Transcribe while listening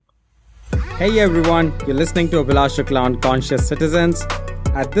Hey everyone, you're listening to Abhilash Shukla on Conscious Citizens.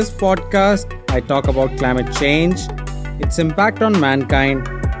 At this podcast, I talk about climate change, its impact on mankind,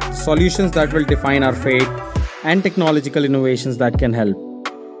 solutions that will define our fate, and technological innovations that can help.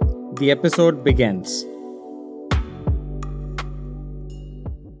 The episode begins.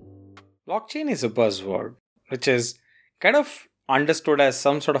 Blockchain is a buzzword, which is kind of understood as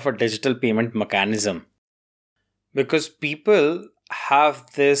some sort of a digital payment mechanism. Because people have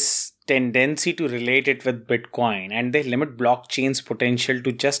this tendency to relate it with Bitcoin and they limit blockchain's potential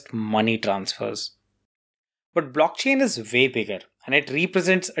to just money transfers. But blockchain is way bigger and it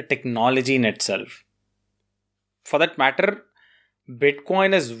represents a technology in itself. For that matter,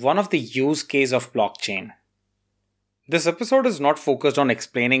 Bitcoin is one of the use case of blockchain. This episode is not focused on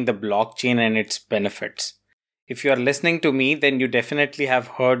explaining the blockchain and its benefits. If you are listening to me, then you definitely have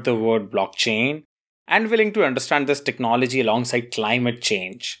heard the word blockchain and willing to understand this technology alongside climate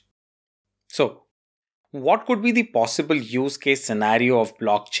change. So, what could be the possible use case scenario of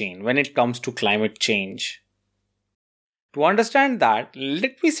blockchain when it comes to climate change? To understand that,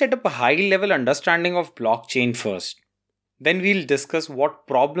 let me set up a high-level understanding of blockchain first. Then we'll discuss what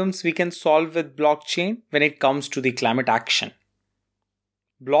problems we can solve with blockchain when it comes to the climate action.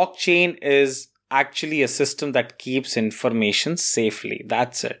 Blockchain is actually a system that keeps information safely.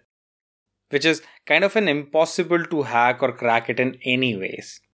 That's it. Which is kind of an impossible to hack or crack it in any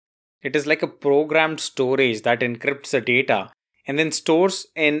ways. It is like a programmed storage that encrypts the data and then stores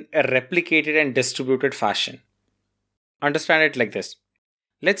in a replicated and distributed fashion. Understand it like this.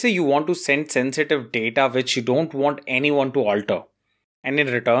 Let's say you want to send sensitive data which you don't want anyone to alter. And in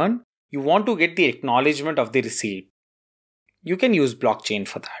return, you want to get the acknowledgement of the receipt. You can use blockchain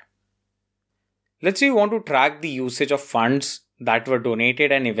for that. Let's say you want to track the usage of funds that were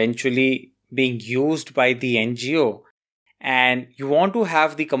donated and eventually being used by the NGO, and you want to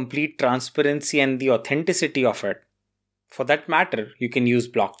have the complete transparency and the authenticity of it. For that matter, you can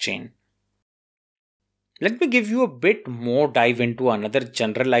use blockchain. Let me give you a bit more dive into another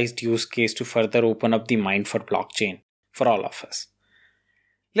generalized use case to further open up the mind for blockchain for all of us.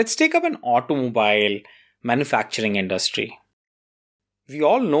 Let's take up an automobile manufacturing industry. We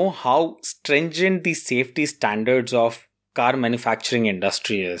all know how stringent the safety standards of car manufacturing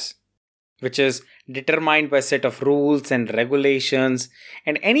industry is, which is determined by a set of rules and regulations,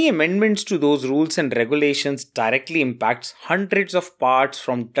 and any amendments to those rules and regulations directly impacts hundreds of parts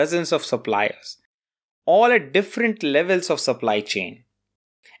from dozens of suppliers, all at different levels of supply chain.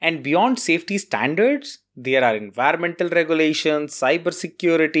 And beyond safety standards, there are environmental regulations,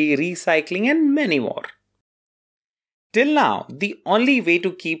 cybersecurity, recycling, and many more. Till now, the only way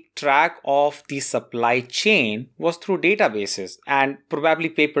to keep track of the supply chain was through databases and probably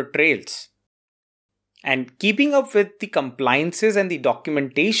paper trails. And keeping up with the compliances and the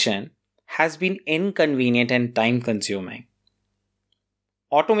documentation has been inconvenient and time consuming.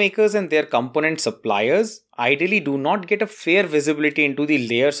 Automakers and their component suppliers ideally do not get a fair visibility into the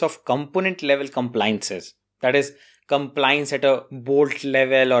layers of component level compliances. That is, compliance at a bolt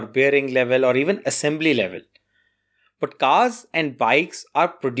level or bearing level or even assembly level. But cars and bikes are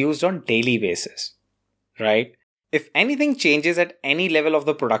produced on daily basis, right? If anything changes at any level of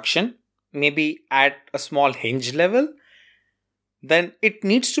the production, maybe at a small hinge level, then it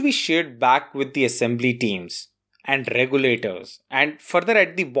needs to be shared back with the assembly teams and regulators and further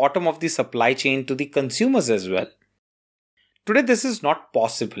at the bottom of the supply chain to the consumers as well. Today, this is not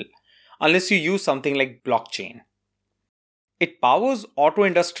possible unless you use something like blockchain. It powers auto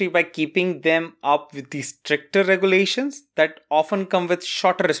industry by keeping them up with the stricter regulations that often come with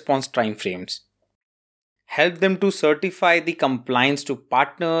shorter response time frames. Help them to certify the compliance to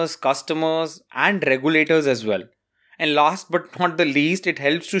partners, customers, and regulators as well. And last but not the least, it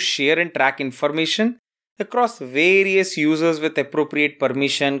helps to share and track information across various users with appropriate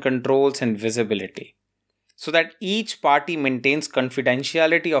permission, controls, and visibility, so that each party maintains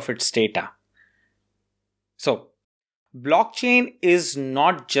confidentiality of its data. So, blockchain is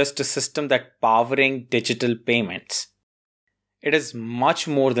not just a system that powering digital payments. It is much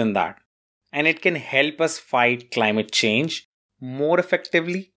more than that. And it can help us fight climate change more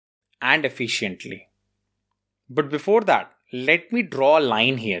effectively and efficiently. But before that, let me draw a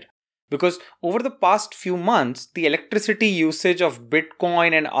line here. Because over the past few months, the electricity usage of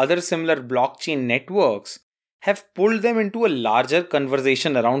Bitcoin and other similar blockchain networks have pulled them into a larger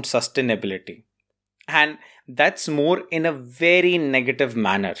conversation around sustainability. And that's more in a very negative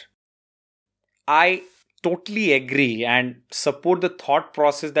manner. I totally agree and support the thought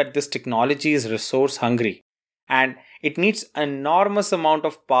process that this technology is resource hungry and it needs enormous amount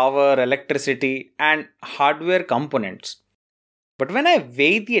of power, electricity and hardware components. But when I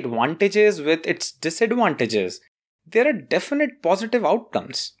weigh the advantages with its disadvantages, there are definite positive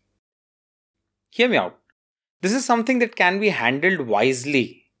outcomes. Hear me out. This is something that can be handled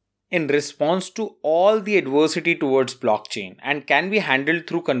wisely in response to all the adversity towards blockchain and can be handled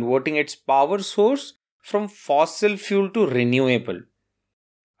through converting its power source from fossil fuel to renewable.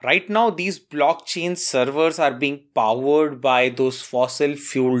 Right now, these blockchain servers are being powered by those fossil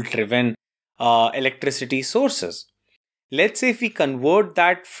fuel driven electricity sources. Let's say if we convert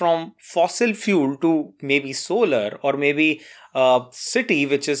that from fossil fuel to maybe solar, or maybe a city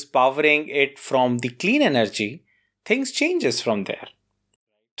which is powering it from the clean energy, things changes from there.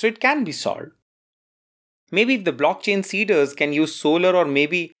 So it can be solved. Maybe the blockchain seeders can use solar, or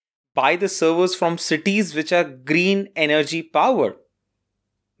maybe buy the servers from cities which are green energy powered,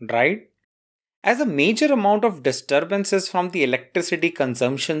 right? As a major amount of disturbances from the electricity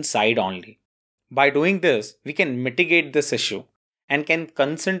consumption side only. By doing this, we can mitigate this issue and can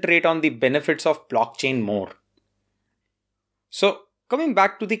concentrate on the benefits of blockchain more. So, coming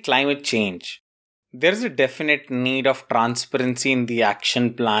back to the climate change, there is a definite need of transparency in the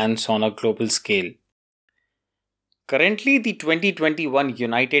action plans on a global scale. Currently, the 2021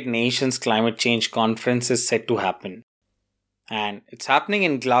 United Nations Climate Change Conference is set to happen. And it's happening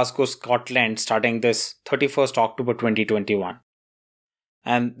in Glasgow, Scotland, starting this 31st October 2021.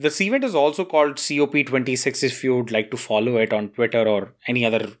 And this event is also called COP26 if you would like to follow it on Twitter or any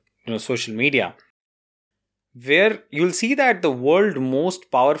other social media, where you'll see that the world's most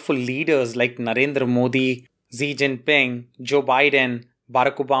powerful leaders like Narendra Modi, Xi Jinping, Joe Biden,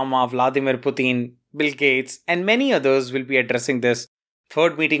 Barack Obama, Vladimir Putin, Bill Gates, and many others will be addressing this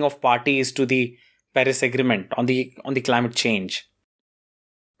third meeting of parties to the Paris Agreement on the climate change.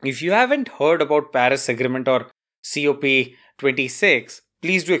 If you haven't heard about Paris Agreement or COP26,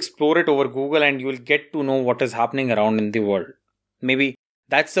 please do explore it over Google and you will get to know what is happening around in the world. Maybe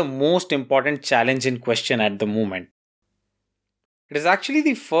that's the most important challenge in question at the moment. It is actually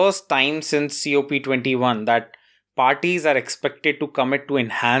the first time since COP21 that parties are expected to commit to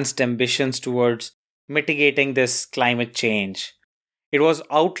enhanced ambitions towards mitigating this climate change. It was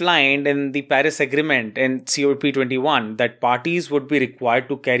outlined in the Paris Agreement in COP21 that parties would be required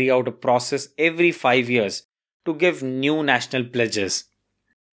to carry out a process every 5 years to give new national pledges.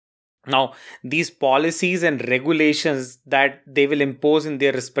 Now, these policies and regulations that they will impose in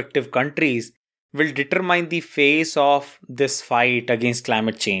their respective countries will determine the face of this fight against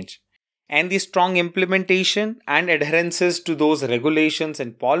climate change. And the strong implementation and adherences to those regulations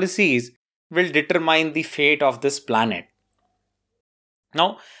and policies will determine the fate of this planet.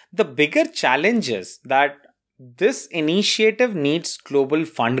 Now, the bigger challenge is that this initiative needs global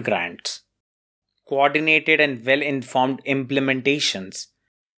fund grants, coordinated and well-informed implementations,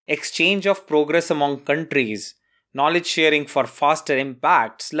 exchange of progress among countries, knowledge sharing for faster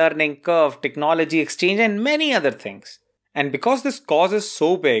impacts, learning curve, technology exchange, and many other things. And because this cause is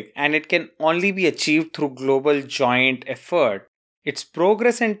so big and it can only be achieved through global joint effort, its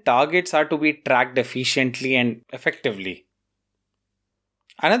progress and targets are to be tracked efficiently and effectively.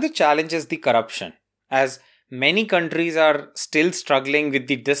 Another challenge is the corruption, as many countries are still struggling with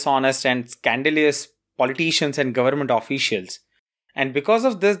the dishonest and scandalous politicians and government officials. And because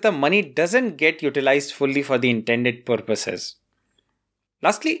of this, the money doesn't get utilized fully for the intended purposes.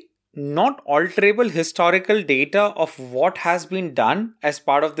 Lastly, not alterable historical data of what has been done as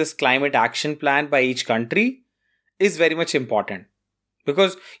part of this climate action plan by each country is very much important.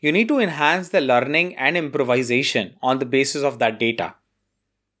 Because you need to enhance the learning and improvisation on the basis of that data.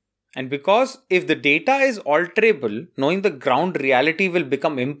 And because if the data is alterable, knowing the ground reality will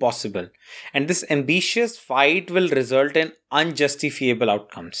become impossible. And this ambitious fight will result in unjustifiable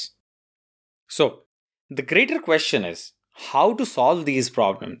outcomes. So, the greater question is how to solve these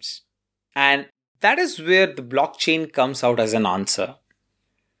problems. And that is where the blockchain comes out as an answer.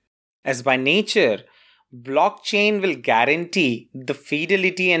 As by nature, blockchain will guarantee the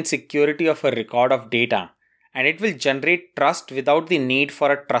fidelity and security of a record of data, and it will generate trust without the need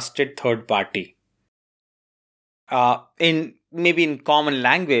for a trusted third party. In common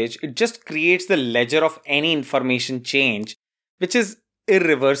language, it just creates the ledger of any information change, which is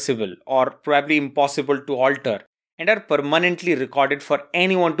irreversible or probably impossible to alter, and are permanently recorded for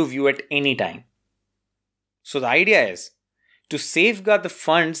anyone to view at any time. So the idea is to safeguard the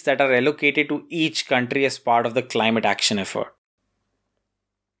funds that are allocated to each country as part of the climate action effort.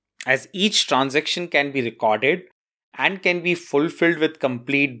 As each transaction can be recorded and can be fulfilled with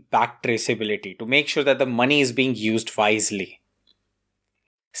complete back traceability to make sure that the money is being used wisely.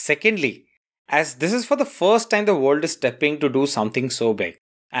 Secondly, as this is for the first time the world is stepping to do something so big,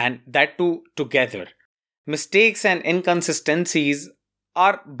 and that too together, Mistakes and inconsistencies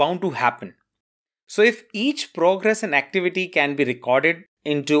are bound to happen. So, if each progress and activity can be recorded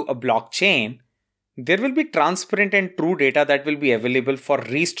into a blockchain, there will be transparent and true data that will be available for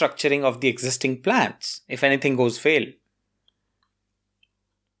restructuring of the existing plans if anything goes fail.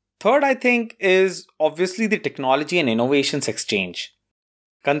 Third, I think, is obviously the technology and innovations exchange.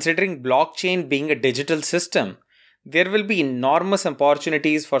 Considering blockchain being a digital system, there will be enormous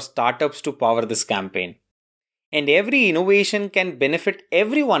opportunities for startups to power this campaign. And every innovation can benefit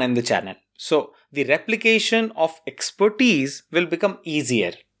everyone in the channel. So, the replication of expertise will become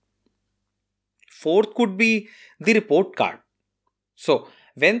easier. Fourth could be the report card. So,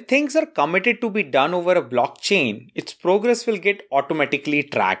 when things are committed to be done over a blockchain, its progress will get automatically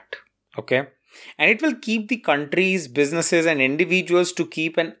tracked. Okay. And it will keep the countries, businesses, and individuals to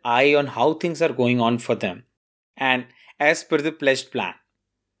keep an eye on how things are going on for them. And as per the pledged plan.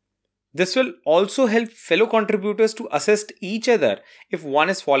 This will also help fellow contributors to assist each other if one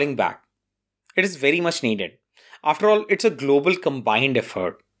is falling back. It is very much needed. After all, it's a global combined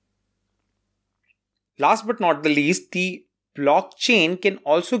effort. Last but not the least, the blockchain can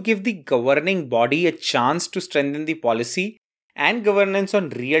also give the governing body a chance to strengthen the policy and governance on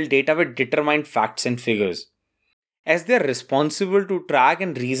real data with determined facts and figures, as they are responsible to track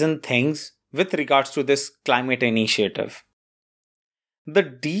and reason things with regards to this climate initiative. The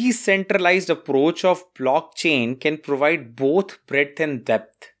decentralized approach of blockchain can provide both breadth and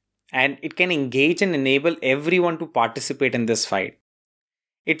depth, and it can engage and enable everyone to participate in this fight.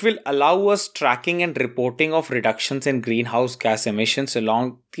 It will allow us tracking and reporting of reductions in greenhouse gas emissions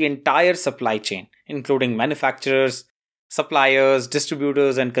along the entire supply chain, including manufacturers, suppliers,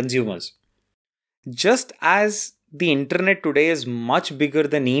 distributors, and consumers. Just as the internet today is much bigger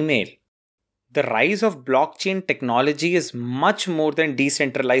than email, the rise of blockchain technology is much more than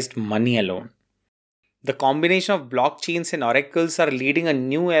decentralized money alone. The combination of blockchains and oracles are leading a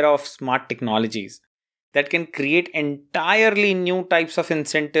new era of smart technologies that can create entirely new types of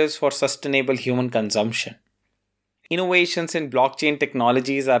incentives for sustainable human consumption. Innovations in blockchain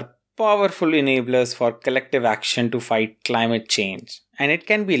technologies are powerful enablers for collective action to fight climate change, and it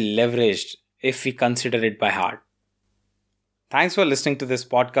can be leveraged if we consider it by heart. Thanks for listening to this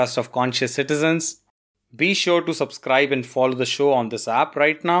podcast of Conscious Citizens. Be sure to subscribe and follow the show on this app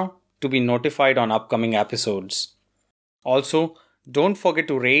right now to be notified on upcoming episodes. Also, don't forget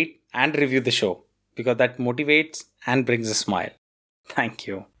to rate and review the show because that motivates and brings a smile. Thank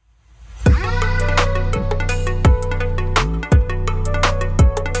you.